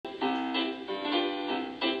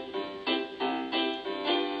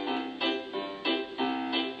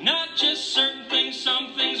Just certain things,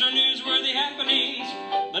 some things are newsworthy happenings,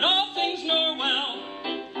 but all things Norwell.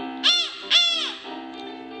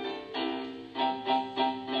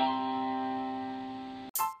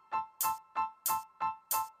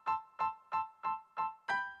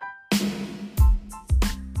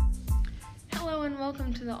 Hello and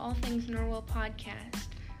welcome to the All Things Norwell podcast.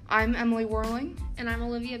 I'm Emily Worling. And I'm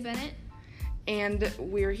Olivia Bennett. And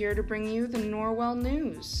we're here to bring you the Norwell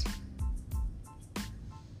news.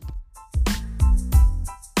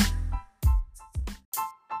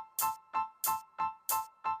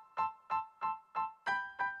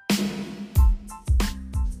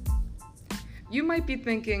 You might be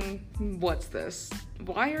thinking, what's this?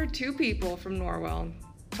 Why are two people from Norwell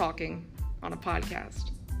talking on a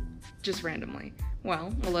podcast? Just randomly.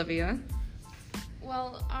 Well, Olivia.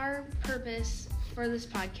 Well, our purpose for this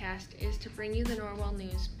podcast is to bring you the Norwell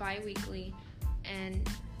news bi-weekly and...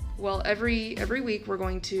 Well, every week we're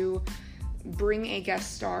going to bring a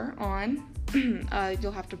guest star on.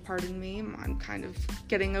 You'll have to pardon me. I'm kind of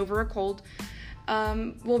getting over a cold.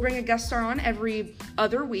 We'll bring a guest star on every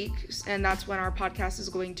other week, and that's when our podcast is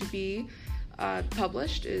going to be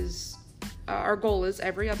published. Our goal is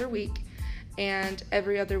every other week, and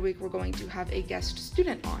every other week we're going to have a guest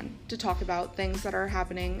student on to talk about things that are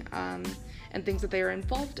happening and things that they are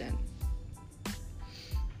involved in.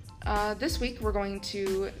 This week we're going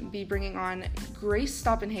to be bringing on Grace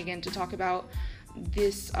Stoppenhagen to talk about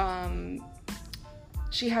this.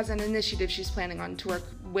 She has an initiative she's planning on to work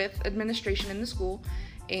with administration in the school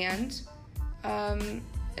and it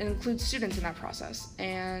includes students in that process.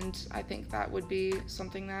 And I think that would be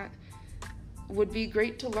something that would be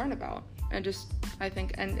great to learn about, and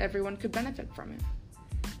and everyone could benefit from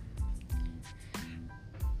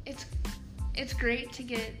it. It's great to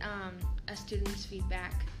get a student's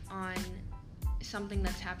feedback on something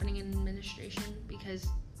that's happening in administration, because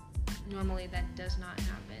normally that does not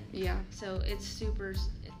happen. Yeah. So it's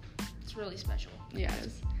really special. Yeah, it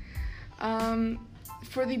is.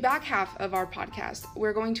 For the back half of our podcast,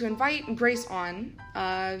 we're going to invite Grace on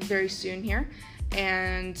very soon here.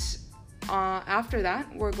 And after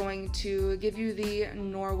that, we're going to give you the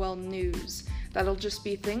Norwell news. That'll just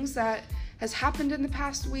be things that has happened in the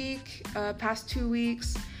past week, past 2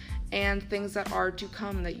 weeks, and things that are to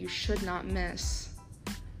come that you should not miss.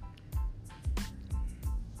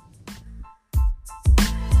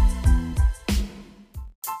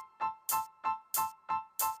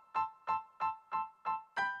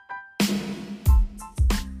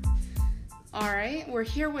 Alright, we're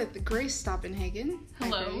here with Grace Stoppenhagen.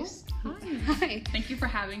 Hello. Hi, Grace. Hi. Thank you for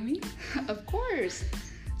having me. Of course.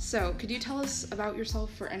 So, could you tell us about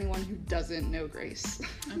yourself for anyone who doesn't know Grace?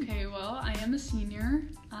 Okay, well, I am a senior.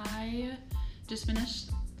 I just finished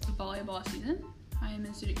the volleyball season. I am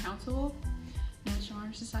in student council, National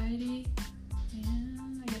Honor Society,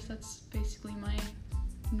 and I guess that's basically my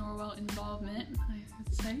Norwell involvement, I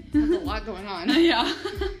would say. There's a lot going on. Yeah.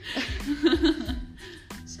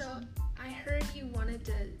 So I heard you wanted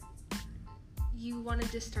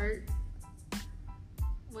to start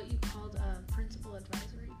what you called a principal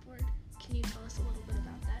advisory board. Can you tell us a little bit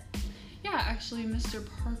about that? Yeah, actually, Mr.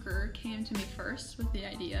 Parker came to me first with the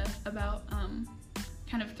idea about,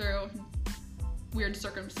 kind of through weird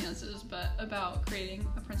circumstances, but about creating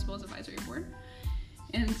a principal's advisory board.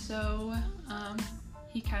 And so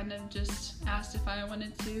he kind of just asked if I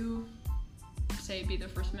wanted to, say, be the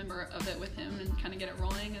first member of it with him and kind of get it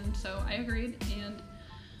rolling. And so I agreed. And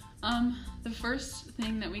the first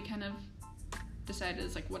thing that we kind of decided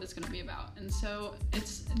is like what it's going to be about. And so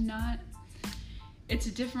it's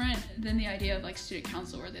different than the idea of like student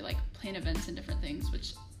council where they like plan events and different things,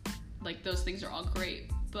 which like those things are all great,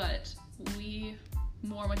 but we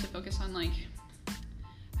more want to focus on like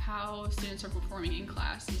how students are performing in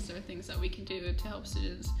class. Is there things that we can do to help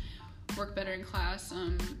students work better in class?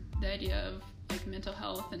 The idea of like mental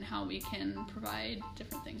health and how we can provide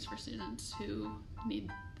different things for students who need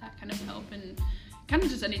that kind of help, and kind of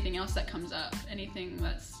just anything else that comes up, anything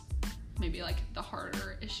that's maybe like the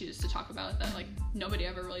harder issues to talk about that like nobody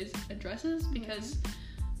ever really addresses, because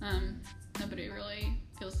nobody really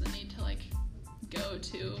feels the need to like go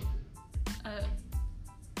to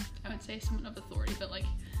I would say someone of authority, but like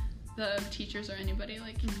the teachers or anybody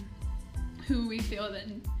like who we feel that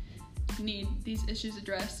need these issues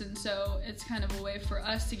addressed. And so it's kind of a way for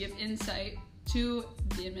us to give insight to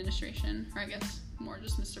the administration, or I guess more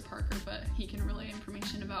just Mr. Parker, but he can relay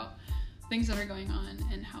information about things that are going on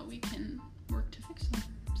and how we can work to fix them.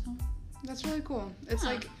 So that's really cool. It's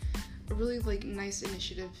like a really like nice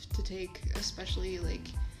initiative to take, especially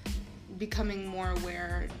like becoming more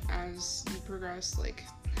aware as you progress, like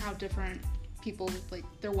how different people, like,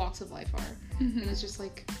 their walks of life are. And it's just,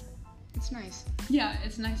 like, it's nice. Yeah,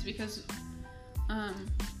 it's nice because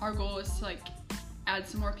our goal is to, like, add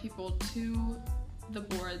some more people to the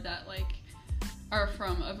board that, like, are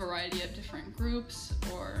from a variety of different groups,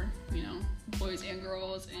 or, you know, boys and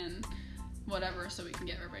girls and whatever, so we can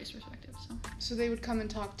get everybody's perspective. So they would come and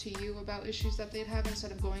talk to you about issues that they'd have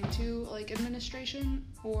instead of going to, like, administration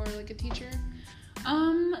or, like, a teacher?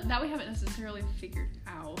 That we haven't necessarily figured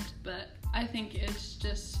out, but I think it's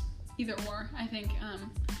just either or. I think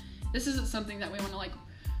this isn't something that we want to, like,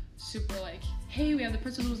 super, like, hey, we have the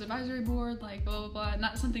principal's advisory board, like, blah blah blah.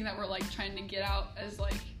 Not something that we're, like, trying to get out as,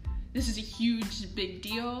 like, this is a huge big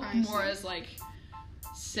deal. More as, like,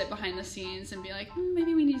 sit behind the scenes and be like,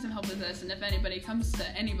 maybe we need some help with this, and if anybody comes to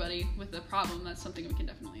anybody with a problem, that's something we can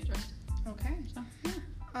definitely address. Okay. So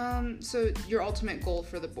yeah. So your ultimate goal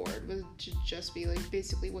for the board would just be, like,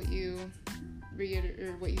 basically what you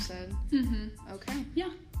what you said. Okay. Yeah.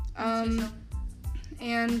 I'd say so.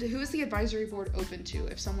 And who is the advisory board open to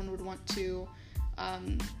if someone would want to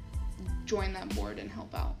join that board and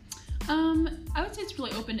help out? I would say it's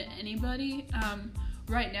really open to anybody.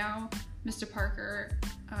 Right now, Mr. Parker,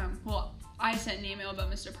 I sent an email, but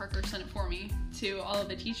Mr. Parker sent it for me to all of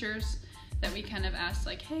the teachers that we kind of asked,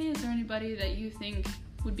 like, hey, is there anybody that you think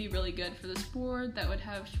would be really good for this board, that would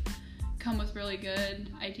have come with really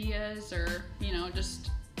good ideas, or, you know, just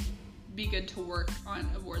be good to work on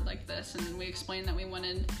a board like this. And we explained that we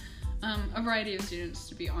wanted a variety of students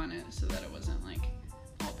to be on it, so that it wasn't, like,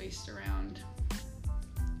 all based around,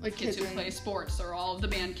 like, kids who play sports or all of the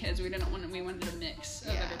band kids. We wanted a mix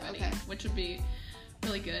of everybody, which would be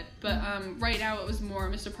really good. But right now it was more,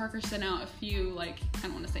 Mr. Parker sent out a few, like, I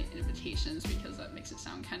don't want to say invitations because that makes it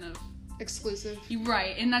sound kind of exclusive.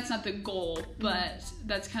 Right, and that's not the goal, but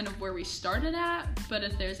that's kind of where we started at. But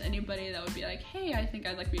if there's anybody that would be like, hey, I think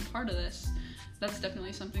I'd like to be part of this, that's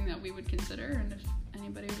definitely something that we would consider. And if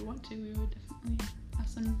anybody would want to, we would definitely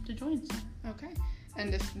ask them to join. So. Okay.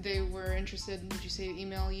 And if they were interested, would you say to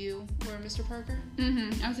email you or Mr. Parker?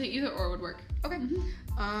 I would say either or would work. Okay.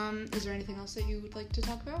 Is there anything else that you would like to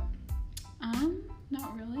talk about?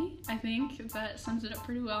 Not really. I think that sums it up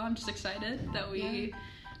pretty well. I'm just excited that we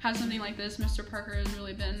have something like this. Mr. Parker has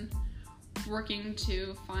really been working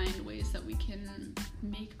to find ways that we can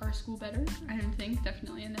make our school better. I think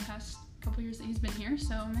definitely in the past couple years that he's been here.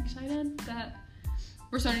 So I'm excited that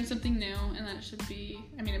we're starting something new, and that it should be,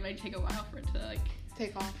 I mean, it might take a while for it to, like,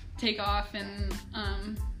 take off and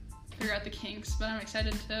figure out the kinks, but I'm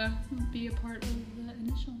excited to be a part of the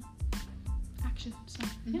initial action. So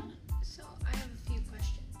yeah. So I have a few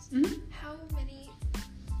questions. How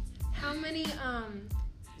many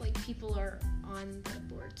like, people are on the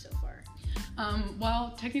board so far?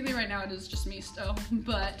 Well, technically right now it is just me still,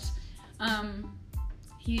 but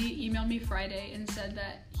he emailed me Friday and said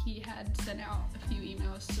that he had sent out a few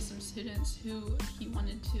emails to some students who he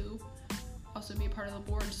wanted to also be a part of the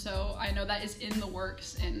board. So I know that is in the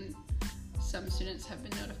works, and some students have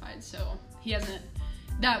been notified. So he hasn't,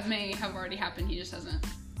 that may have already happened, he just hasn't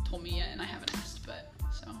told me yet, and I haven't asked, but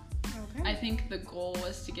so. Okay. I think the goal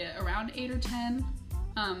was to get around 8 or 10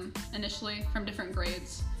 initially from different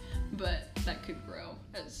grades, but that could grow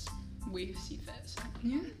as we see fit. So.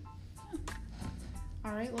 Yeah.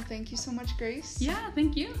 All right. Well, thank you so much, Grace. Yeah,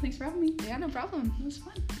 thank you. Thanks for having me. Yeah, no problem. It was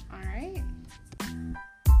fun. All right.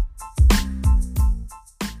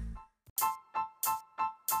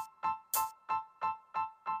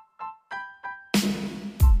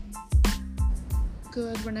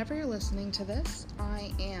 Good. Whenever you're listening to this,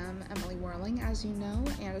 I am Emily Worling, as you know,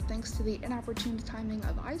 and thanks to the inopportune timing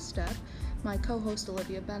of iStep, my co-host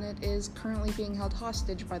Olivia Bennett is currently being held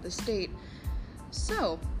hostage by the state.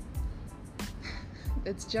 So,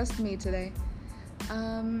 it's just me today.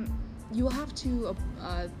 You will have to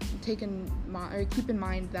keep in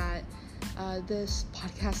mind that this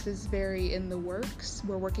podcast is very in the works.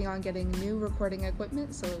 We're working on getting new recording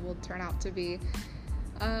equipment, so it will turn out to be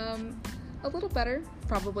a little better,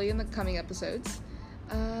 probably, in the coming episodes.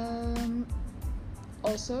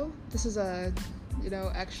 Also, this is a,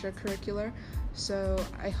 extracurricular, so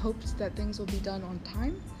I hoped that things will be done on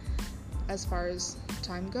time as far as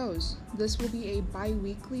time goes. This will be a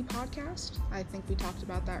bi-weekly podcast. I think we talked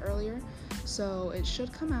about that earlier. So it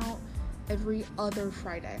should come out every other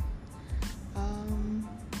Friday. I'm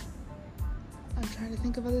trying to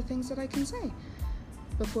think of other things that I can say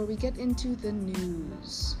before we get into the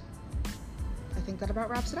news. I think that about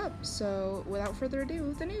wraps it up. So without further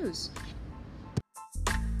ado, the news.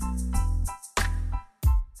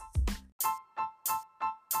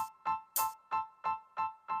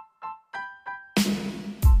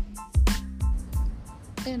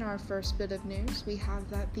 In our first bit of news, we have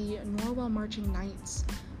that the Norwell Marching Knights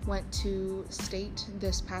went to state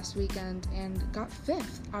this past weekend and got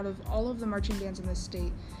 5th out of all of the marching bands in the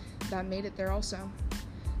state that made it there also.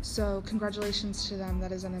 So congratulations to them.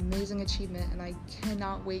 That is an amazing achievement, and I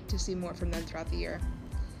cannot wait to see more from them throughout the year.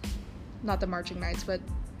 Not the Marching Knights, but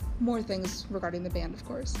more things regarding the band, of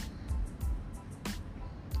course.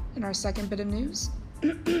 In our second bit of news,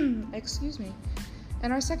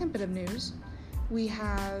 we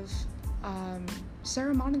have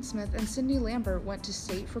Sarah Monensmith and Sydney Lambert went to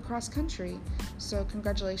state for cross country, so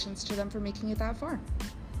congratulations to them for making it that far.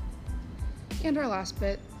 And our last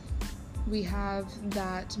bit, we have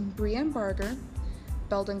that Brienne Barger,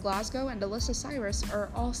 Belden Glasgow, and Alyssa Cyrus are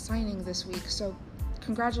all signing this week, so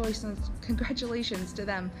congratulations to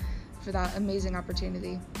them for that amazing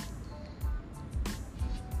opportunity.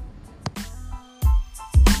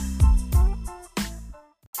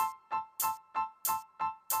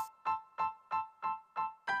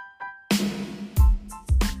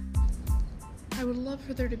 I would love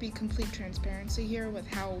for there to be complete transparency here with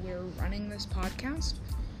how we're running this podcast.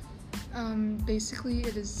 Basically,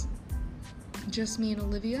 it is just me and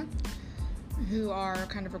Olivia who are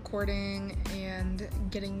kind of recording and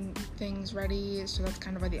getting things ready, so that's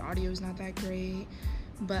kind of why the audio is not that great,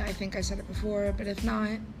 but I think I said it before, but if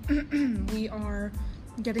not, we are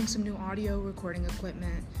getting some new audio recording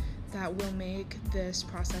equipment that will make this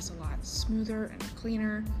process a lot smoother and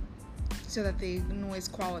cleaner, so that the noise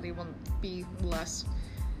quality will be less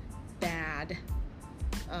bad.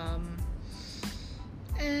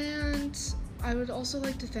 And I would also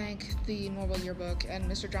like to thank the Norwell Yearbook and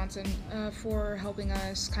Mr. Johnson for helping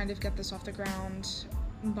us kind of get this off the ground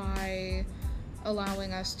by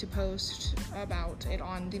allowing us to post about it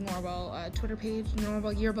on the Norwell Twitter page,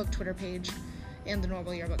 Norwell Yearbook Twitter page, and the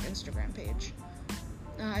Norwell Yearbook Instagram page.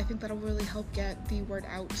 I think that'll really help get the word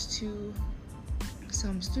out to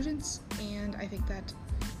some students, and I think that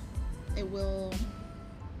it will,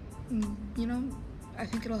 I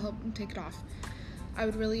think it'll help take it off. I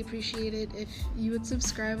would really appreciate it if you would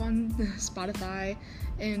subscribe on Spotify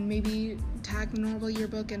and maybe tag the Norwell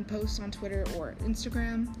Yearbook and post on Twitter or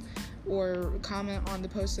Instagram, or comment on the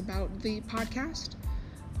post about the podcast.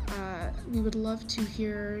 We would love to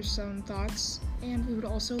hear some thoughts, and we would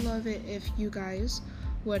also love it if you guys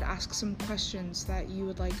would ask some questions that you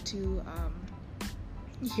would like to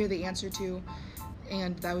hear the answer to,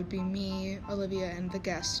 and that would be me, Olivia, and the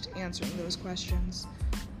guest answering those questions.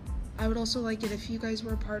 I would also like it if you guys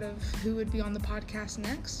were a part of who would be on the podcast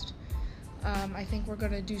next. I think we're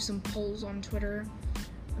going to do some polls on Twitter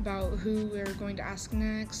about who we're going to ask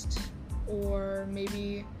next, or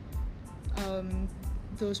maybe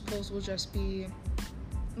those polls will just be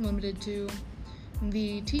limited to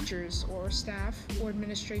the teachers or staff or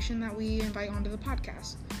administration that we invite onto the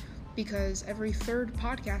podcast, because every third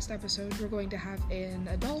podcast episode we're going to have an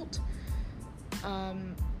adult,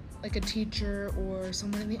 like a teacher or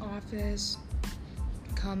someone in the office,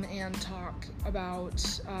 come and talk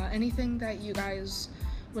about anything that you guys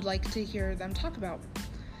would like to hear them talk about.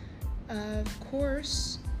 Of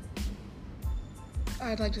course,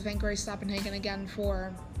 I'd like to thank Grace Stoppenhagen again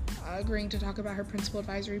for agreeing to talk about her principal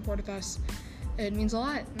advisory board with us. It means a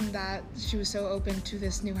lot that she was so open to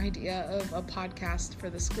this new idea of a podcast for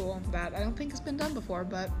the school that I don't think has been done before,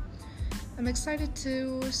 but I'm excited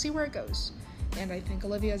to see where it goes. And I think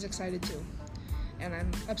Olivia is excited too. And I'm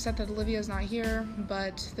upset that Olivia is not here,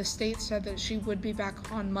 but the state said that she would be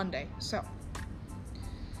back on Monday, so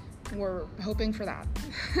we're hoping for that.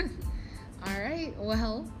 Alright,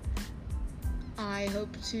 well, I hope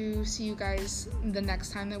to see you guys the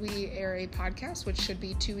next time that we air a podcast, which should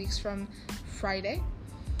be 2 weeks from Friday.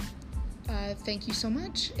 Thank you so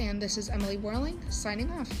much, and this is Emily Worling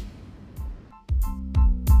signing off.